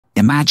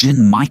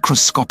Imagine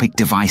microscopic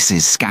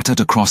devices scattered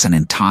across an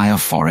entire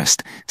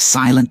forest,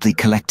 silently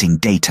collecting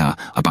data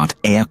about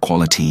air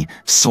quality,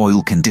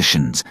 soil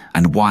conditions,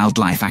 and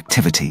wildlife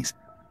activities.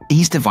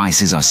 These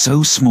devices are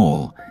so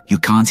small, you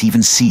can't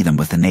even see them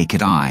with the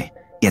naked eye,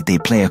 yet they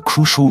play a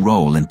crucial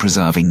role in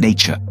preserving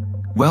nature.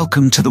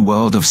 Welcome to the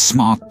world of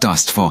smart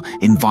dust for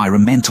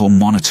environmental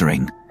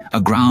monitoring, a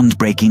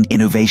groundbreaking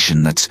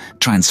innovation that's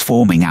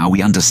transforming how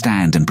we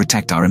understand and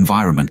protect our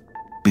environment.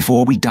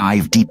 Before we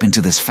dive deep into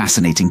this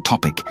fascinating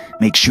topic,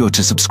 make sure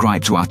to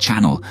subscribe to our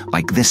channel,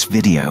 like this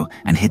video,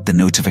 and hit the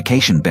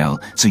notification bell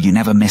so you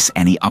never miss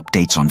any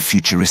updates on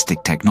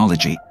futuristic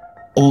technology.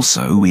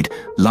 Also, we'd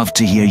love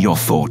to hear your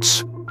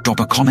thoughts. Drop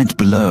a comment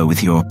below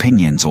with your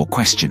opinions or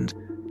questions.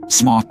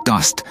 Smart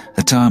dust,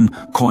 a term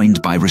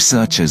coined by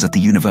researchers at the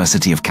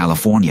University of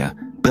California,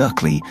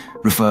 Berkeley,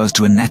 refers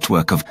to a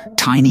network of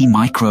tiny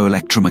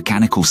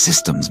microelectromechanical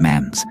systems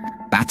 (MEMS)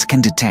 that can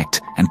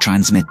detect and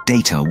transmit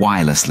data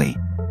wirelessly.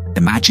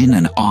 Imagine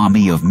an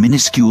army of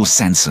minuscule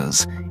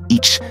sensors,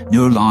 each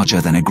no larger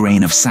than a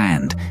grain of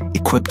sand,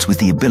 equipped with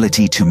the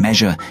ability to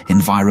measure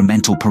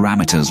environmental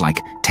parameters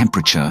like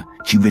temperature,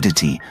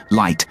 humidity,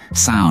 light,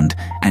 sound,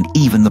 and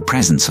even the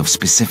presence of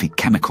specific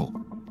chemical.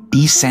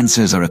 These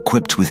sensors are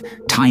equipped with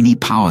tiny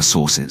power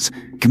sources,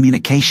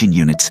 communication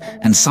units,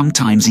 and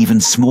sometimes even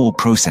small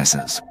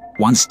processors.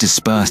 Once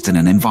dispersed in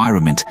an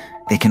environment,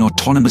 they can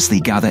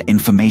autonomously gather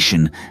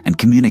information and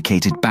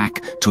communicate it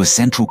back to a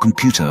central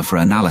computer for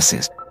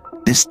analysis.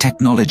 This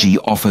technology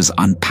offers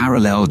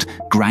unparalleled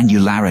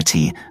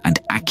granularity and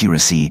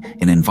accuracy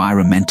in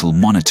environmental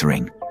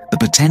monitoring. The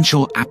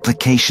potential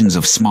applications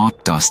of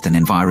smart dust and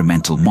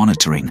environmental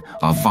monitoring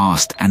are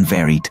vast and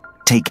varied.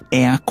 Take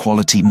air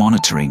quality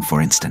monitoring, for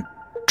instance.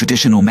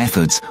 Traditional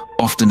methods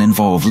often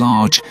involve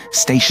large,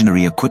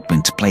 stationary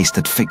equipment placed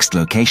at fixed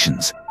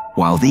locations.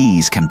 While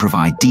these can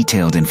provide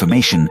detailed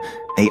information,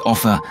 they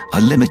offer a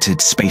limited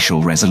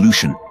spatial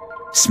resolution.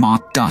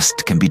 Smart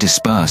dust can be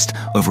dispersed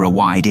over a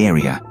wide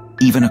area,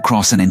 even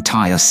across an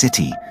entire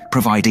city,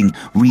 providing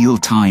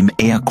real-time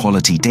air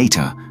quality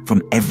data from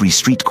every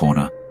street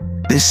corner.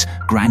 This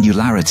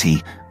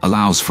granularity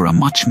allows for a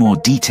much more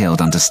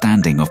detailed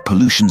understanding of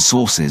pollution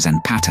sources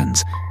and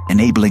patterns,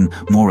 enabling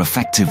more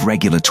effective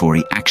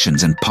regulatory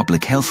actions and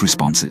public health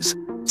responses.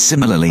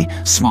 Similarly,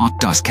 smart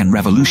dust can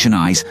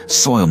revolutionize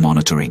soil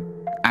monitoring.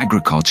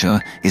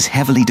 Agriculture is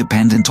heavily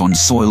dependent on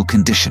soil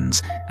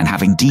conditions, and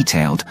having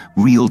detailed,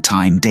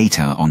 real-time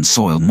data on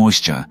soil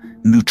moisture,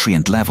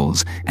 nutrient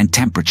levels, and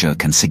temperature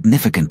can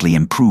significantly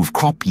improve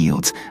crop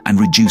yields and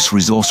reduce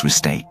resource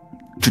waste.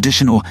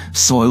 Traditional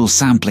soil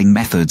sampling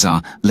methods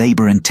are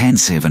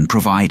labor-intensive and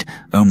provide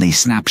only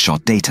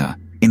snapshot data.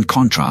 In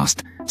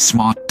contrast,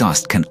 smart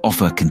dust can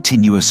offer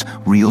continuous,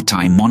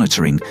 real-time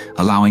monitoring,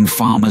 allowing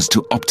farmers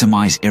to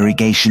optimize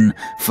irrigation,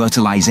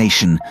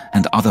 fertilization,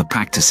 and other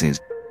practices.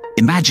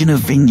 Imagine a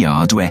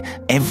vineyard where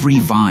every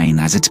vine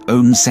has its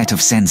own set of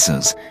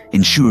sensors,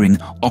 ensuring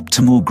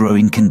optimal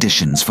growing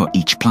conditions for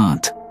each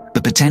plant.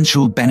 The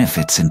potential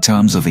benefits in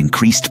terms of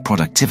increased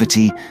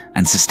productivity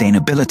and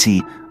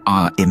sustainability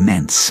are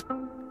immense.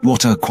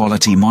 Water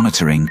quality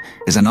monitoring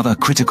is another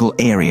critical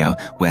area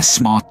where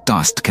smart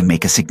dust can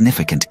make a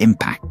significant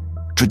impact.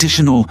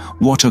 Traditional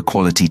water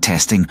quality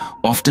testing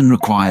often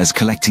requires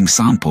collecting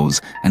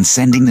samples and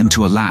sending them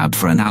to a lab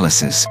for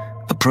analysis,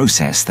 a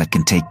process that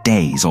can take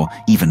days or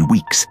even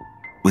weeks.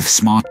 With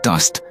smart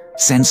dust,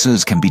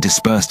 sensors can be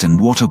dispersed in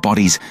water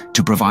bodies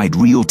to provide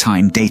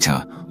real-time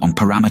data on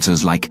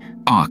parameters like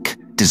arc,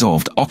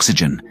 dissolved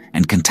oxygen,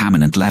 and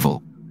contaminant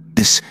level.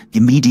 This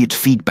immediate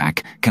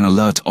feedback can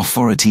alert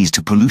authorities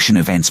to pollution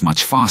events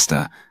much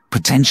faster,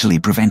 potentially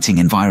preventing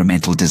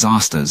environmental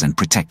disasters and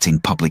protecting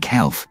public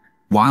health.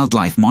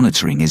 Wildlife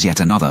monitoring is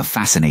yet another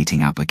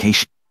fascinating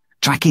application.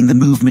 Tracking the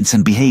movements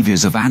and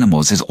behaviors of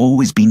animals has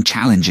always been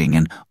challenging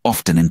and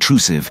often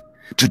intrusive.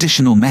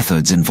 Traditional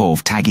methods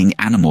involve tagging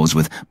animals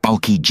with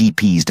bulky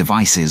GPS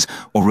devices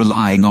or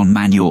relying on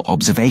manual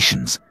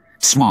observations.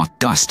 Smart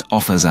dust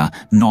offers a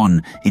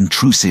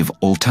non-intrusive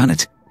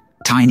alternative.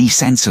 Tiny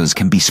sensors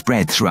can be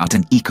spread throughout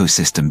an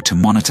ecosystem to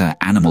monitor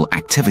animal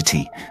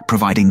activity,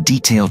 providing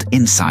detailed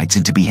insights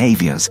into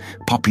behaviors,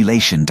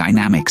 population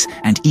dynamics,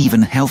 and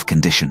even health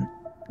condition.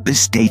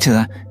 This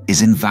data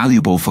is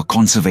invaluable for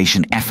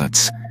conservation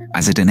efforts,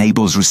 as it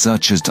enables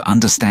researchers to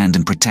understand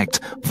and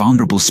protect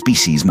vulnerable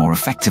species more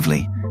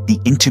effectively.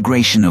 The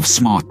integration of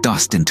smart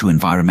dust into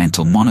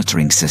environmental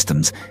monitoring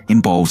systems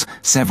involves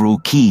several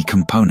key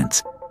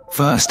components.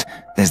 First,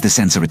 there's the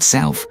sensor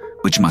itself,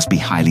 which must be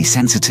highly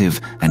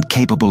sensitive and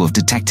capable of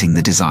detecting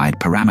the desired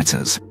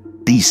parameters.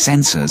 These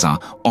sensors are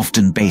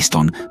often based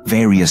on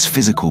various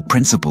physical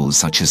principles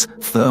such as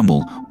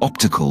thermal,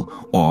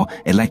 optical, or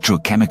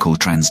electrochemical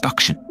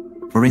transduction.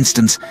 For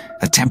instance,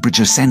 a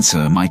temperature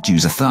sensor might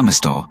use a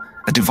thermistor,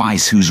 a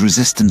device whose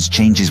resistance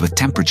changes with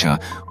temperature,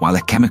 while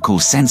a chemical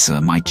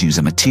sensor might use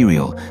a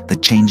material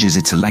that changes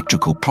its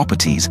electrical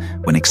properties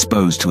when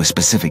exposed to a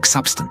specific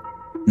substance.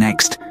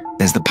 Next,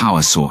 there's the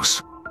power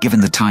source. Given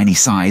the tiny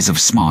size of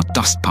smart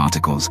dust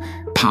particles,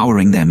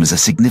 powering them is a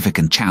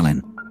significant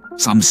challenge.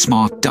 Some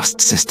smart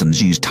dust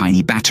systems use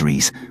tiny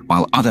batteries,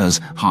 while others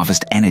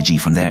harvest energy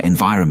from their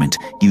environment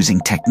using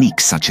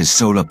techniques such as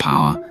solar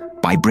power,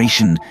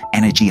 vibration,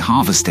 energy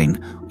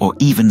harvesting, or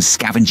even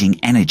scavenging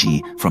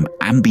energy from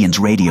ambient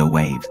radio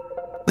waves.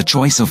 The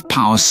choice of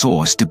power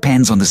source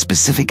depends on the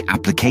specific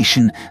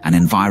application and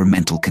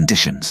environmental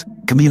conditions.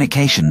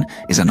 Communication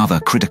is another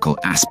critical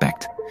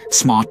aspect.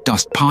 Smart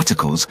dust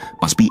particles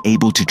must be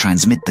able to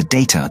transmit the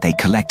data they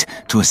collect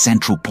to a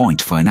central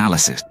point for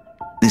analysis.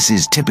 This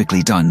is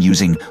typically done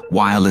using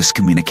wireless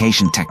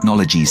communication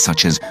technologies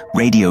such as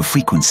radio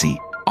frequency,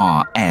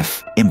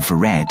 RF,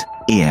 infrared,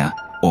 ear,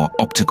 or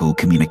optical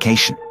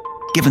communication.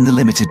 Given the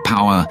limited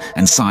power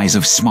and size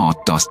of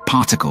smart dust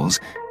particles,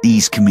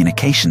 these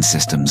communication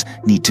systems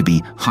need to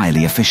be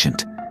highly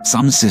efficient.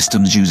 Some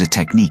systems use a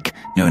technique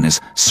known as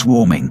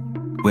swarming,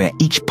 where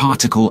each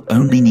particle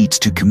only needs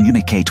to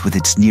communicate with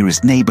its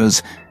nearest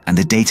neighbors and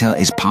the data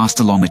is passed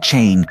along a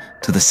chain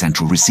to the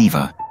central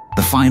receiver.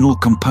 The final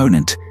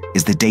component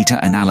is the data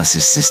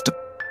analysis system.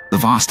 The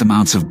vast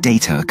amounts of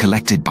data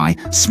collected by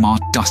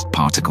smart dust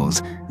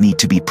particles need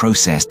to be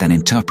processed and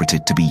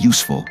interpreted to be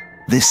useful.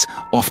 This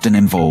often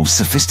involves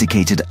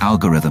sophisticated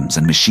algorithms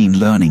and machine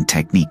learning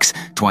techniques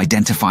to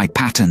identify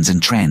patterns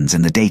and trends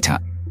in the data.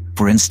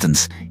 For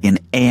instance, in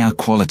air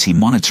quality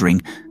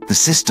monitoring, the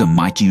system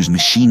might use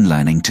machine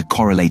learning to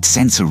correlate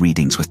sensor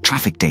readings with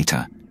traffic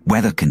data,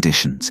 weather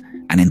conditions,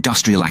 and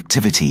industrial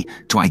activity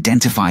to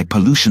identify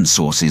pollution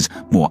sources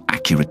more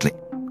accurately.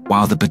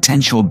 While the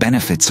potential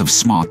benefits of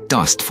smart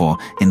dust for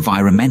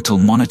environmental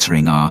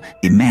monitoring are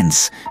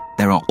immense,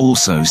 there are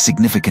also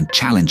significant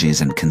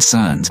challenges and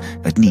concerns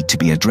that need to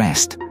be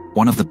addressed.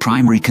 One of the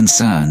primary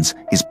concerns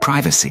is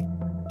privacy.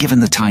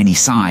 Given the tiny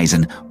size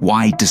and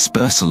wide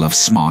dispersal of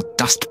smart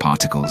dust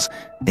particles,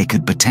 they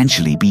could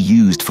potentially be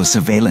used for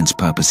surveillance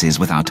purposes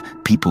without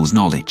people's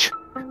knowledge.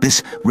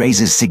 This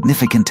raises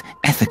significant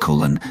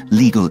ethical and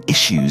legal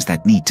issues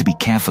that need to be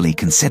carefully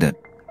considered.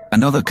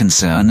 Another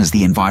concern is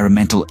the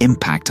environmental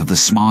impact of the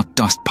smart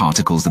dust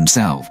particles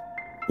themselves.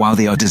 While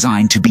they are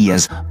designed to be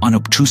as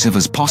unobtrusive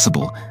as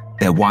possible,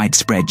 their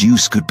widespread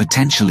use could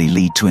potentially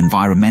lead to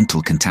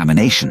environmental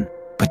contamination,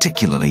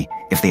 particularly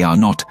if they are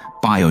not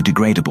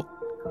biodegradable.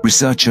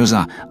 Researchers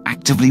are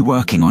actively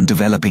working on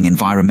developing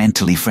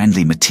environmentally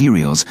friendly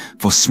materials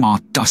for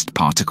smart dust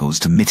particles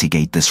to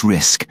mitigate this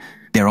risk.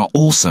 There are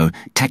also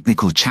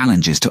technical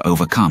challenges to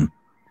overcome.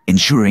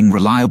 Ensuring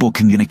reliable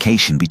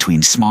communication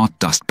between smart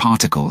dust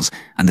particles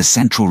and the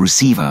central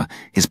receiver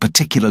is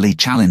particularly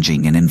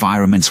challenging in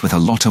environments with a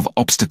lot of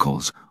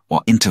obstacles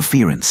or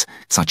interference,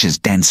 such as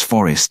dense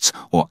forests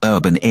or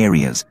urban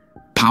areas.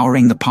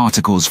 Powering the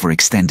particles for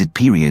extended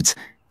periods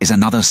is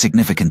another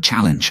significant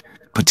challenge,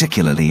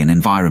 particularly in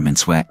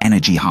environments where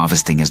energy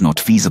harvesting is not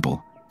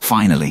feasible.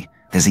 Finally,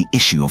 there's the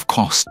issue of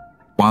cost.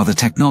 While the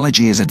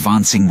technology is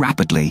advancing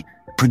rapidly,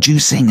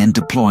 producing and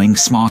deploying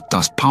smart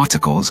dust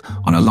particles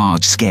on a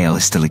large scale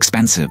is still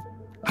expensive.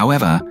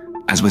 However,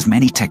 as with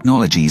many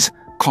technologies,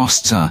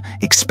 costs are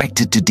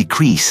expected to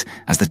decrease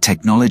as the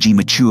technology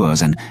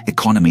matures and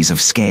economies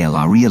of scale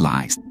are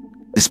realized.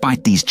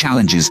 Despite these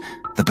challenges,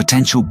 the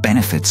potential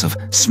benefits of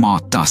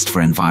smart dust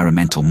for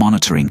environmental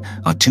monitoring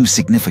are too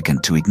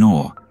significant to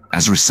ignore.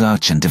 As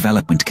research and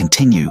development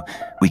continue,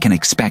 we can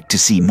expect to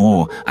see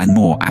more and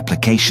more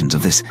applications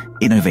of this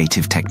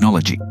innovative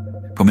technology.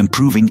 From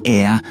improving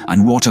air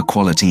and water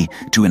quality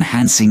to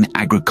enhancing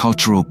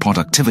agricultural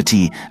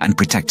productivity and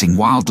protecting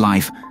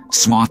wildlife,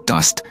 smart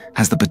dust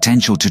has the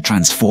potential to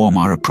transform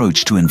our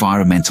approach to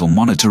environmental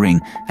monitoring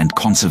and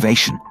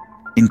conservation.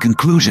 In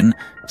conclusion,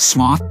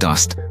 smart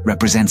dust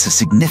represents a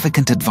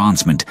significant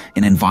advancement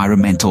in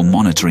environmental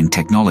monitoring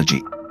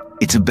technology.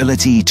 Its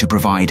ability to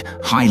provide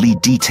highly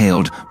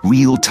detailed,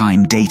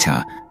 real-time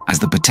data has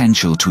the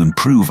potential to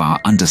improve our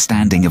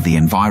understanding of the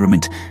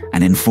environment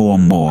and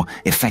inform more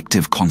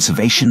effective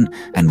conservation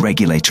and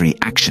regulatory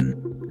action.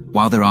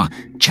 While there are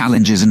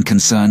challenges and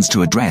concerns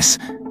to address,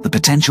 the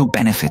potential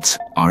benefits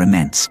are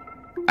immense.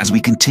 As we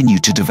continue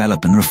to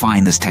develop and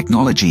refine this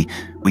technology,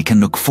 we can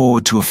look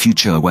forward to a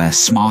future where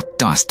smart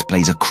dust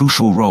plays a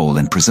crucial role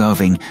in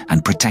preserving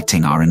and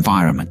protecting our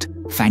environment.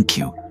 Thank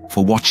you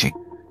for watching.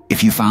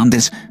 If you found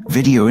this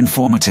video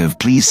informative,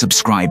 please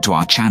subscribe to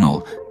our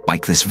channel,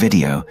 like this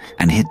video,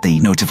 and hit the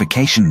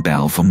notification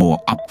bell for more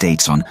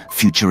updates on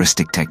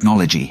futuristic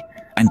technology.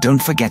 And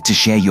don't forget to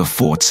share your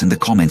thoughts in the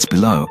comments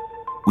below.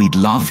 We'd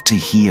love to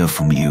hear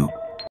from you.